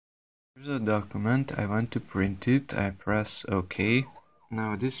Here's a document, I want to print it, I press OK.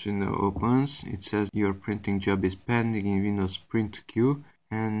 Now this window opens, it says your printing job is pending in Windows print queue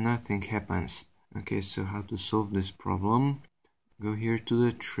and nothing happens. Okay, so how to solve this problem? Go here to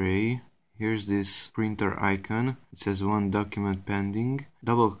the tray, here's this printer icon, it says one document pending,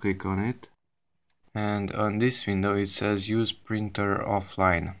 double click on it. And on this window it says use printer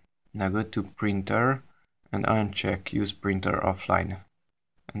offline. Now go to printer and uncheck use printer offline.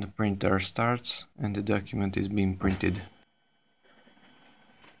 And the printer starts and the document is being printed.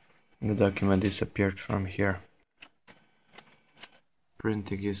 The document disappeared from here.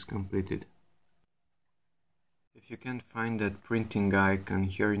 Printing is completed. If you can't find that printing icon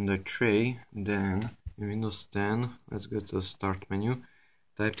here in the tray, then in Windows 10, let's go to the start menu,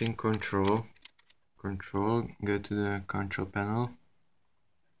 type in control, go to the control panel.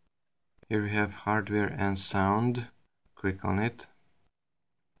 Here we have hardware and sound, click on it.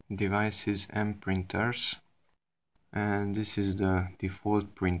 Devices and printers, and this is the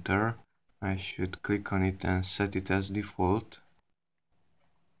default printer. I should click on it and set it as default.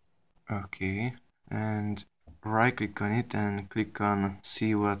 Okay, and right click on it and click on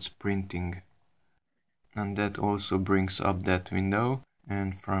see what's printing, and that also brings up that window,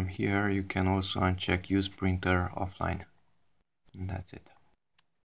 and from here you can also uncheck use printer offline, and that's it.